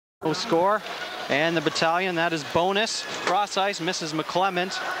No score, and the battalion, that is bonus. Cross ice, misses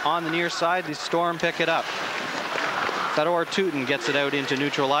McClement on the near side. The Storm pick it up. Fedor Tootin gets it out into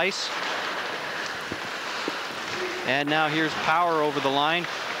neutral ice. And now here's Power over the line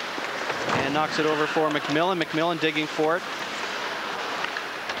and knocks it over for McMillan. McMillan digging for it.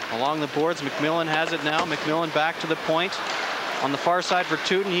 Along the boards, McMillan has it now. McMillan back to the point. On the far side for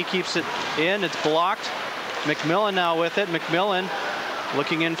Tootin, he keeps it in. It's blocked. McMillan now with it. McMillan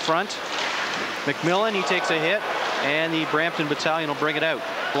looking in front. McMillan, he takes a hit, and the Brampton battalion will bring it out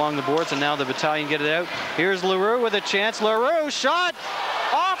along the boards, and now the battalion get it out. Here's Leroux with a chance. Leroux shot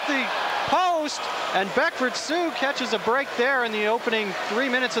off the post, and Beckford Sioux catches a break there in the opening 3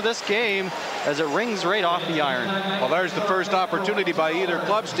 minutes of this game as it rings right off the iron. Well, there's the first opportunity by either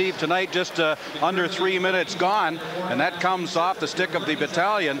club, Steve, tonight, just under 3 minutes gone, and that comes off the stick of the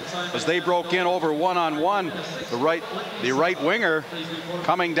battalion as they broke in over one-on-one. The right winger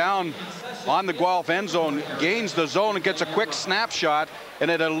coming down on the Guelph end zone, gains the zone and gets a quick snapshot,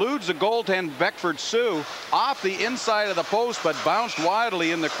 and it eludes the goaltender Beckford Sioux off the inside of the post, but bounced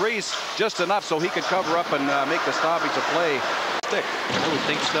wildly in the crease just enough so he could cover up and make the stoppage of play stick. I would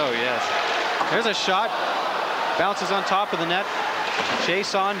think so, yes. There's a shot, bounces on top of the net.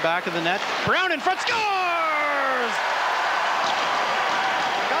 Chase on back of the net. Brown in front, scores!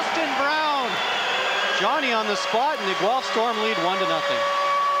 Dustin Brown. Johnny on the spot, and the Guelph Storm lead 1-0.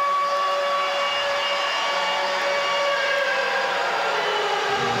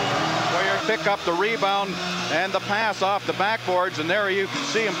 Pick up the rebound and the pass off the backboards, and there you can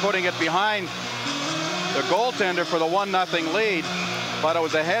see him putting it behind the goaltender for the 1-0 lead. But it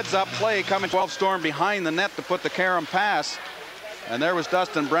was a heads-up play coming to Guelph Storm behind the net to put the carom pass, and there was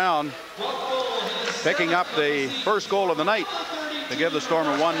Dustin Brown picking up the first goal of the night to give the Storm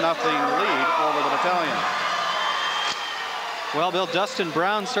a 1-0 lead over the battalion. Well, Bill, Dustin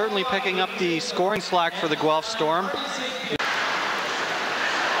Brown certainly picking up the scoring slack for the Guelph Storm.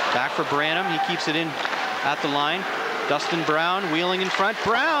 Back for Branham, he keeps it in at the line. Dustin Brown wheeling in front.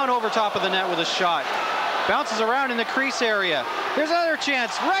 Brown over top of the net with a shot. Bounces around in the crease area. Here's another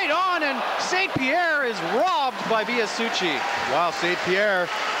chance, right on, and St.Pierre is robbed by Biasucci. Wow, St.Pierre,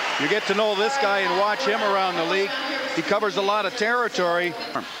 you get to know this guy and watch him around the league. He covers a lot of territory.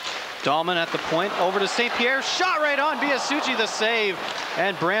 Dahlman at the point, over to St.Pierre, shot right on, Biasucci the save,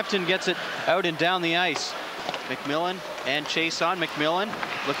 and Brampton gets it out and down the ice. McMillan and Chason. McMillan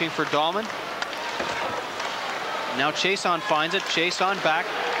looking for Dahlman. Now Chason finds it. Chason back.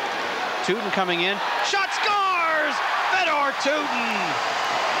 Tootin coming in. Shot, scores! Fedor Tootin!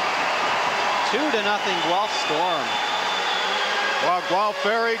 2-0 Guelph Storm. Well, Guelph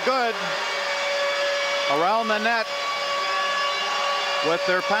very good around the net with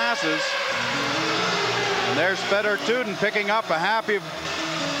their passes. And there's Fedor Tootin picking up a happy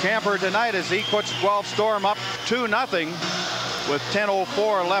camper tonight as he puts Guelph Storm up 2-0 with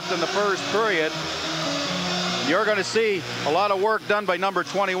 10:04 left in the first period. You're going to see a lot of work done by number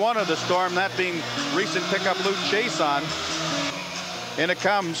 21 of the Storm, that being recent pickup Luke Chason. In it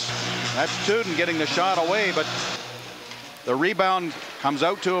comes. That's Tootin getting the shot away, but the rebound comes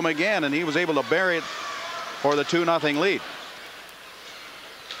out to him again, and he was able to bury it for the 2-0 lead.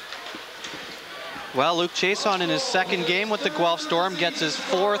 Well, Luke Chason in his second game with the Guelph Storm gets his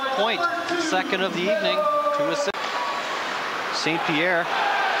 4th point, second of the evening, 2 assists. St.Pierre,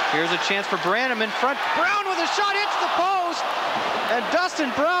 here's a chance for Branham in front. Brown with a shot, hits the post, and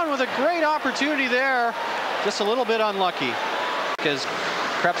Dustin Brown with a great opportunity there. Just a little bit unlucky because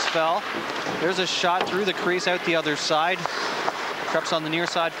Krebs fell. There's a shot through the crease out the other side. Krebs on the near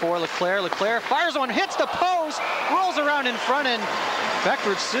side for Leclerc. Leclerc fires one, hits the post, rolls around in front, and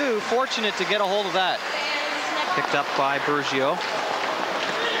Beckford Sioux fortunate to get a hold of that. Picked up by Bergio.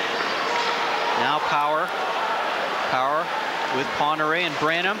 Now Power. Power with Ponderay and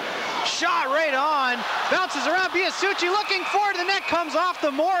Branham. Shot right on. Bounces around. Biasucci looking for it. The net comes off the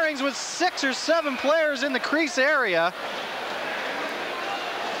moorings with 6 or 7 players in the crease area.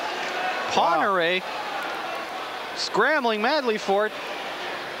 Ponderay scrambling madly for it.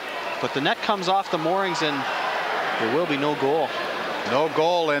 But the net comes off the moorings and there will be no goal. No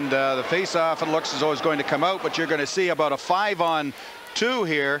goal, and the face-off, it looks as though it's going to come out, but you're going to see about a 5-on-2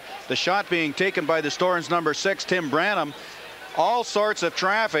 here. The shot being taken by the Storm's number 6, Tim Branham. All sorts of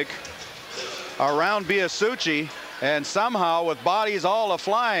traffic around Biasucci, and somehow with bodies all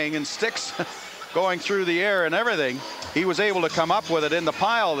a-flying and sticks going through the air and everything, he was able to come up with it in the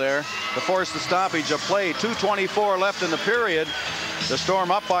pile there to force the stoppage of play. 2:24 left in the period. The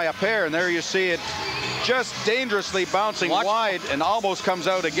Storm up by a pair, and there you see it just dangerously bouncing wide and almost comes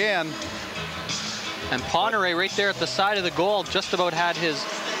out again. And Ponderay right there at the side of the goal just about had his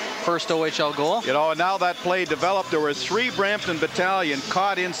first OHL goal. You know, and now that play developed, there were 3 Brampton battalion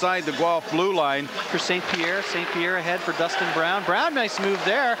caught inside the Guelph blue line. For St.Pierre. St.Pierre ahead for Dustin Brown. Brown, nice move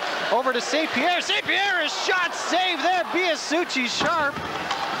there. Over to St.Pierre. St.Pierre is shot, save there. Biasucci sharp.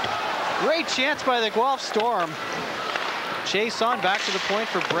 Great chance by the Guelph Storm. Chase on back to the point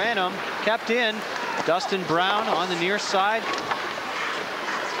for Branham. Kept in. Dustin Brown on the near side.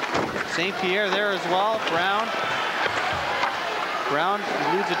 St.Pierre there as well. Brown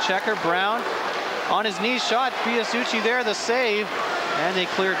eludes a checker. Brown on his knee shot. Biasucci there, the save. And they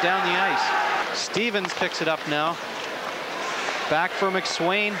clear it down the ice. Stevens picks it up now. Back for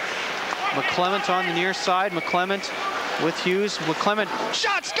McSwain. McClement on the near side. McClement with Hughes. McClement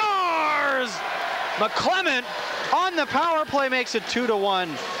shot, scores! McClement on the power play makes it 2-1.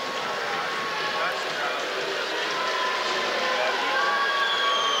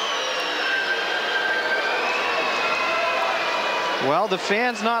 Well, the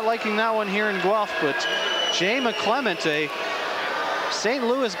fans not liking that one here in Guelph, but Jay McClement, a St.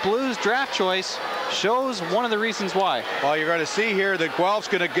 Louis Blues draft choice, shows one of the reasons why. Well, you're going to see here that Guelph's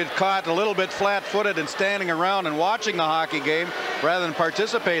going to get caught a little bit flat-footed and standing around and watching the hockey game rather than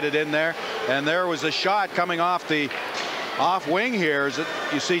participated in there. And there was a shot coming off the off wing here. As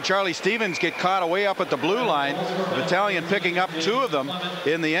you see Charlie Stevens get caught away up at the blue line. The battalion picking up 2 of them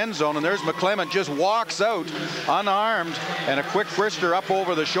in the end zone, and there's McClement just walks out unarmed, and a quick wrister up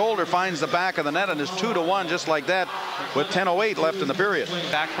over the shoulder finds the back of the net, and it's 2-1 just like that with 10:08 left in the period.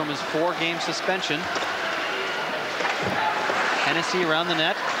 Back from his 4-game suspension. Hennessy around the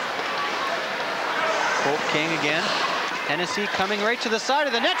net. Hope King again. Hennessy coming right to the side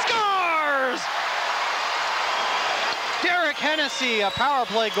of the net, scores! Derek Hennessy, a power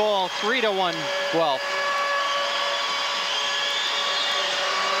play goal, 3-1 Guelph.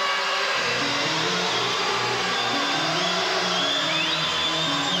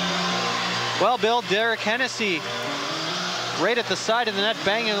 Well, Bill, Derek Hennessy right at the side of the net,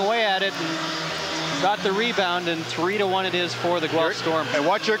 banging away at it, and got the rebound, and 3-1 it is for the Guelph Storm. And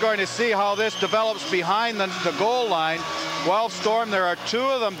what you're going to see how this develops behind the goal line. Guelph Storm, there are 2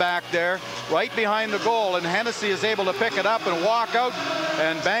 of them back there, right behind the goal, and Hennessy is able to pick it up and walk out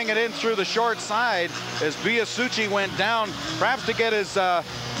and bang it in through the short side as Biasucci went down, perhaps to get his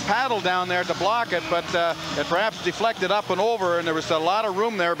paddle down there to block it, but it perhaps deflected up and over, and there was a lot of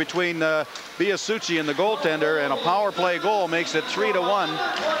room there between Biasucci and the goaltender, and a power play goal makes it 3-1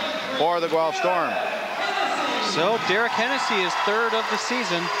 for the Guelph Storm. So Derek Hennessy is 3rd of the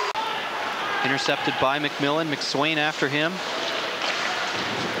season. Intercepted by McMillan. McSwain after him.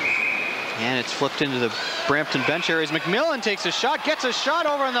 And it's flipped into the Brampton bench areas. McMillan takes a shot, gets a shot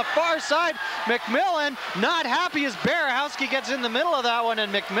over on the far side. McMillan not happy as Barahowski gets in the middle of that one,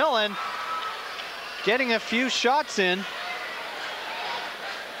 and McMillan getting a few shots in.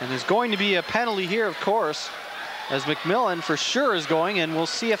 And there's going to be a penalty here, of course, as McMillan for sure is going, and we'll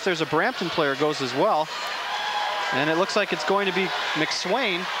see if there's a Brampton player goes as well. And it looks like it's going to be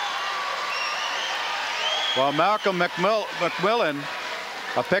McSwain. Well, Malcolm McMillan,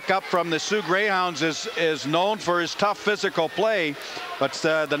 a pickup from the Sioux Greyhounds, is known for his tough physical play, but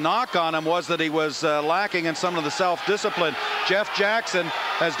the knock on him was that he was lacking in some of the self-discipline. Jeff Jackson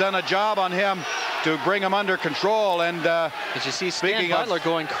has done a job on him to bring him under control. And as you see, Stan Butler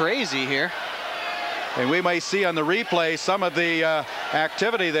going crazy here. And we may see on the replay some of the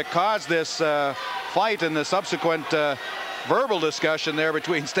activity that caused this fight and the subsequent verbal discussion there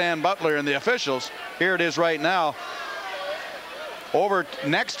between Stan Butler and the officials. Here it is right now. Over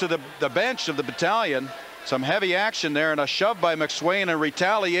next to the bench of the battalion, some heavy action there, and a shove by McSwain and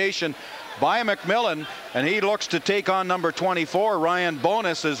retaliation by McMillan, and he looks to take on number 24, Ryan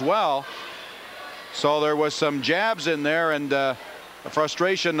Bonus, as well. So there was some jabs in there, and the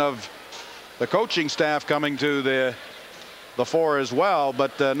frustration of the coaching staff coming to the fore as well,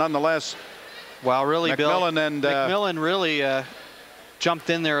 but nonetheless. Well, really, McMillan, Bill, and McMillan really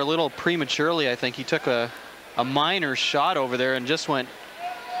jumped in there a little prematurely. I think he took a minor shot over there and just went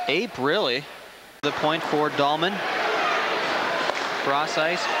ape, really. The point for Dahlman. Cross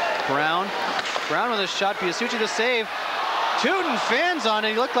ice. Brown with a shot. Biasucci the save. Tootin fans on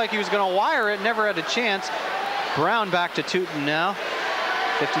it. He looked like he was going to wire it. Never had a chance. Brown back to Tootin now.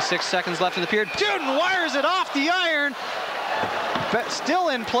 56 seconds left in the period. Tootin wires it off the iron. But still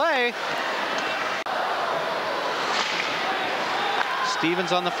in play.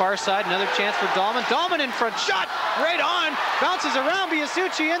 Stevens on the far side, another chance for Dahlman. Dahlman in front, shot right on, bounces around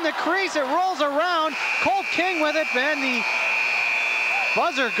Biasucci in the crease, it rolls around. Colt King with it, and the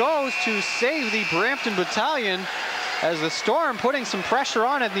buzzer goes to save the Brampton battalion as the Storm putting some pressure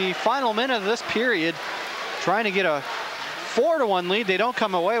on in the final minute of this period, trying to get a 4-1 lead. They don't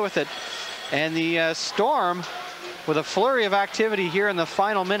come away with it. And the Storm with a flurry of activity here in the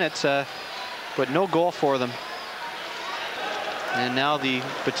final minutes, but no goal for them. And now the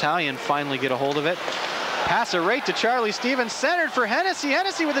Battalion finally get a hold of it. Pass it right to Charlie Stevens, centered for Hennessy.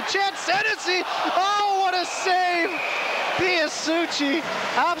 Hennessy with a chance. Hennessy! Oh, what a save! Biasucci.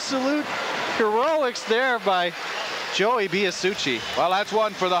 Absolute heroics there by Joey Biasucci. Well, that's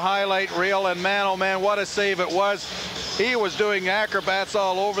one for the highlight reel, and man, oh man, what a save it was. He was doing acrobats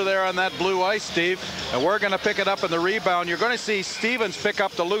all over there on that blue ice, Steve, and we're going to pick it up in the rebound. You're going to see Stevens pick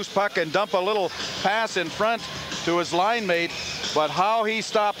up the loose puck and dump a little pass in front to his line mate, but how he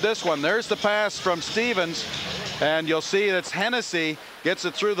stopped this one. There's the pass from Stevens, and you'll see that's Hennessy gets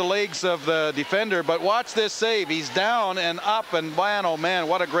it through the legs of the defender, but watch this save. He's down and up, and man, oh man,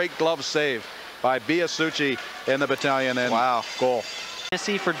 what a great glove save by Biasucci in the Battalion, and wow, goal.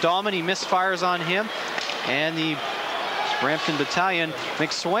 Hennessy for Dahlman, he misfires on him, and the Brampton Battalion,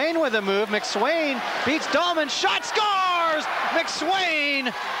 McSwain with a move. McSwain beats Dahlman, shot, scores!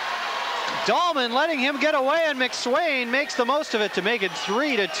 McSwain! Dahlman letting him get away, and McSwain makes the most of it to make it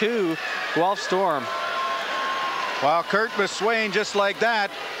 3-2 Guelph Storm. Well, Kurt McSwain, just like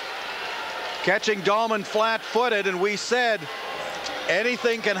that, catching Dahlman flat-footed, and we said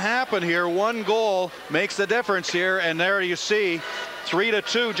anything can happen here. One goal makes the difference here, and there you see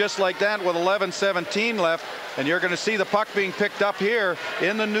 3-2 just like that with 11:17 left, and you're going to see the puck being picked up here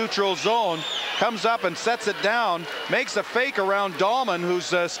in the neutral zone, comes up and sets it down, makes a fake around Dahlman,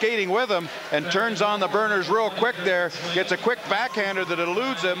 who's skating with him, and turns on the burners real quick there, gets a quick backhander that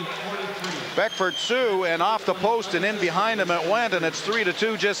eludes him. Beckford Sioux, and off the post and in behind him it went, and it's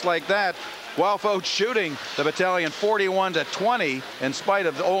 3-2 just like that. Guelph out shooting the Battalion 41-20 in spite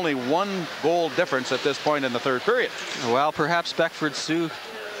of only one goal difference at this point in the third period. Well, perhaps Beckford Sioux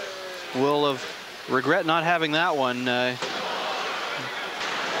will have regret not having that one.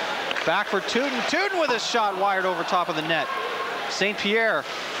 Back for Tooten. Tooten with a shot wired over top of the net. St.Pierre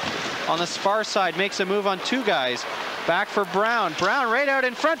on the far side makes a move on two guys. Back for Brown. Brown right out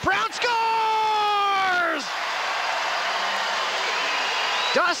in front. Brown scores!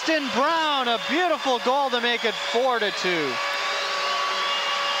 Dustin Brown, a beautiful goal to make it 4-2.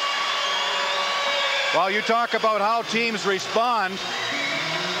 Well, you talk about how teams respond.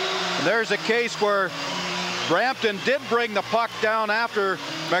 There's a case where Brampton did bring the puck down after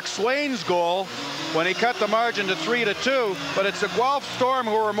McSwain's goal when he cut the margin to 3-2, but it's the Guelph Storm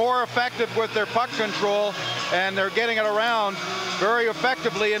who are more effective with their puck control, and they're getting it around very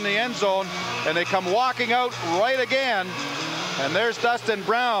effectively in the end zone, and they come walking out right again, and there's Dustin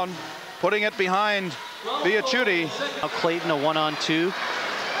Brown putting it behind Biasucci. Now Clayton, a 1-on-2.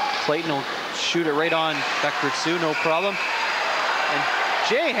 Clayton will shoot it right on Beckford Sioux, no problem. And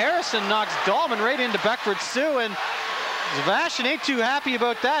Jay Harrison knocks Dahlman right into Beckford Sioux, and Zavashin ain't too happy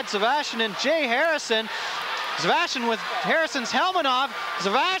about that. Zavashin and Jay Harrison. Zavashin with Harrison's helmet off.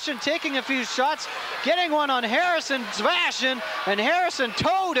 Zavashin taking a few shots, getting one on Harrison. Zavashin and Harrison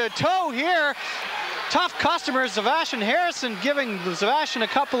toe-to-toe here. Tough customers. Zavashin Harrison giving Zavashin a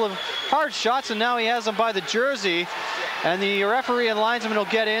couple of hard shots, and now he has him by the jersey. And the referee and linesman will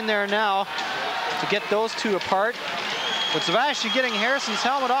get in there now to get those two apart. But Zavashin getting Harrison's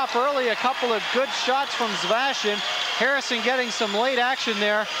helmet off early. A couple of good shots from Zavashin. Harrison getting some late action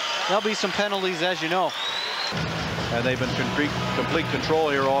there. There'll be some penalties, as you know. And they've been complete control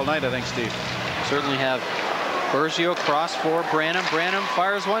here all night, I think, Steve. Certainly have. Bergio cross for Branham. Branham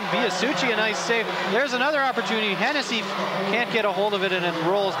fires one. Biasucci, a nice save. There's another opportunity. Hennessy can't get a hold of it, and it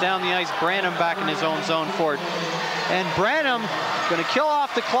rolls down the ice. Branham back in his own zone for it. And Branham going to kill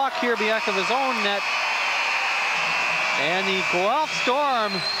off the clock here back of his own net. And the Guelph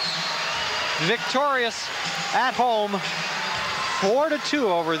Storm victorious at home 4-2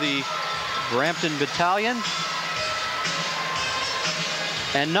 over the Brampton Battalion.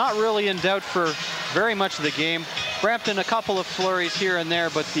 And not really in doubt for very much of the game. Brampton a couple of flurries here and there,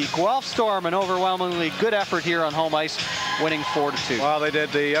 but the Guelph Storm an overwhelmingly good effort here on home ice, winning 4-2. Well, they did.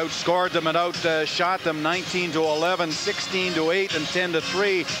 They outscored them and outshot them 19-11, 16-8, and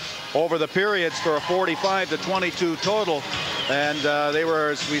 10-3 over the periods for a 45-22 total. And they were,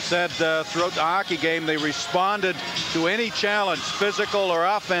 as we said, throughout the hockey game, they responded to any challenge, physical or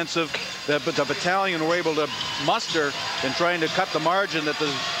offensive, that the Battalion were able to muster in trying to cut the margin, that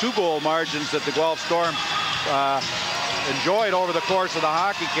the two-goal margins that the Guelph Storm enjoyed over the course of the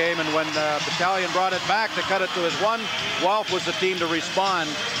hockey game. And when Battalion brought it back to cut it to his one, Guelph was the team to respond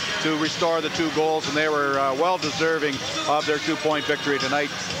to restore the 2 goals, and they were well deserving of their 2-point victory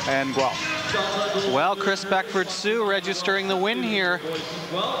tonight, and Guelph. Well, Chris Beckford-Sue registering the win here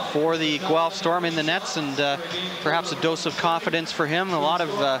for the Guelph Storm in the nets, and perhaps a dose of confidence for him. A lot of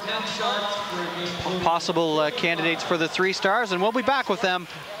possible candidates for the 3 stars, and we'll be back with them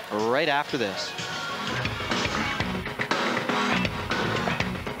right after this.